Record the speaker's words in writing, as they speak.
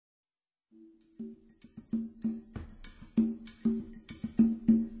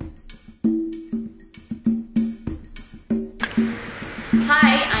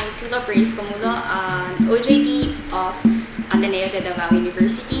Praise Komulo, an OJT of Ateneo de Davao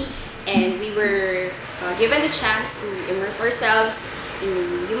University, and we were given the chance to immerse ourselves in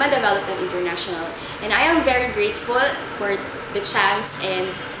the Human Development International. And I am very grateful for the chance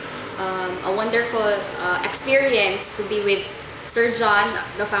and a wonderful experience to be with Sir John,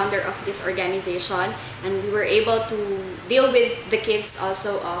 the founder of this organization, and we were able to deal with the kids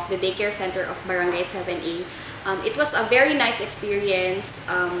also of the daycare center of Barangay 7A. It was a very nice experience,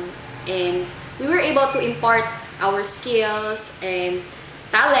 and we were able to impart our skills and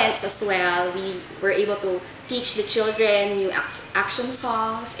talents as well. We were able to teach the children new action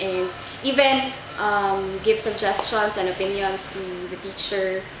songs and even give suggestions and opinions to the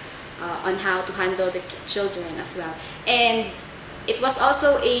teacher on how to handle the children as well. And it was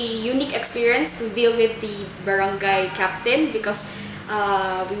also a unique experience to deal with the barangay captain because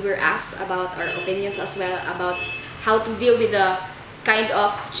we were asked about our opinions as well about how to deal with the kind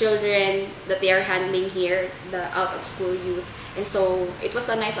of children that they are handling here, the out-of-school youth. And so it was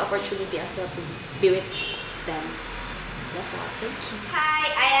a nice opportunity as well to be with them. That's all. Thank you. Hi,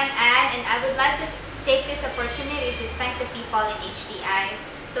 I am Anne, and I would like to take this opportunity to thank the people in HDI.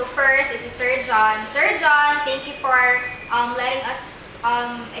 So first is Sir John. Sir John, thank you for letting us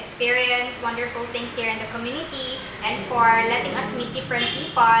experience wonderful things here in the community and for letting us meet different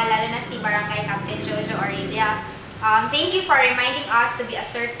people, lalo na si Barangay Captain Jojo Aurelia. Thank you for reminding us to be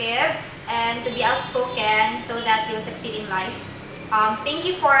assertive and to be outspoken so that we'll succeed in life. Thank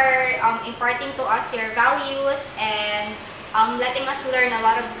you for imparting to us your values and letting us learn a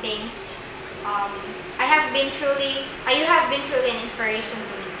lot of things. You have been truly an inspiration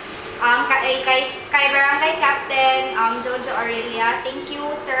to me. Kay Barangay Captain Jojo Aurelia, thank you,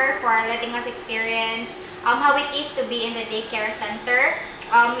 sir, for letting us experience how it is to be in the daycare center.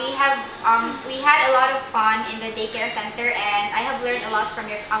 We had a lot of fun in the daycare center, and I have learned a lot from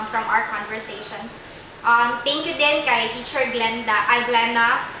our conversations. Thank you din kay Teacher Glenna. Hi,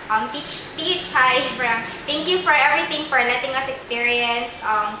 thank you for everything, for letting us experience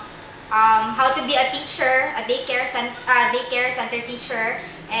how to be a teacher, a daycare center teacher,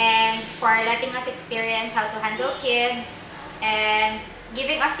 and for letting us experience how to handle kids and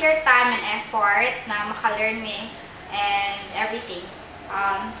giving us your time and effort na maka-learn me and everything.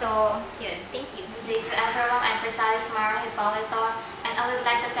 So, yun. Thank you. Good day to everyone. I'm Presalis Mara Hipolito, and I would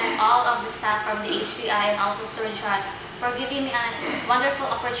like to thank all of the staff from the HDI and also Sir John for giving me a wonderful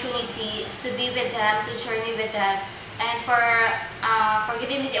opportunity to be with them, to journey with them, and for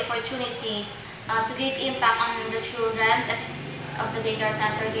giving me the opportunity to give impact on the children of the daycare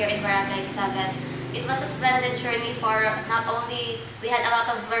center here in Barangay 7. It was a splendid journey for not only we had a lot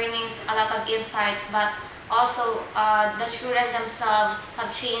of learnings, a lot of insights, but also the children themselves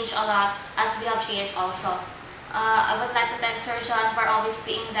have changed a lot as we have changed also. I would like to thank Sir John for always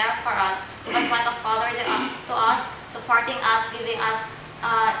being there for us. He was like a father to us, supporting us, giving us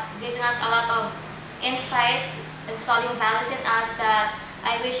a lot of insights, installing values in us that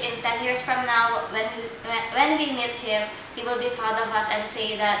I wish in 10 years from now, when we meet him, he will be proud of us and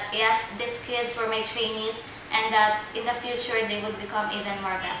say that, yes, these kids were my trainees and that in the future they would become even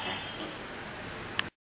more better.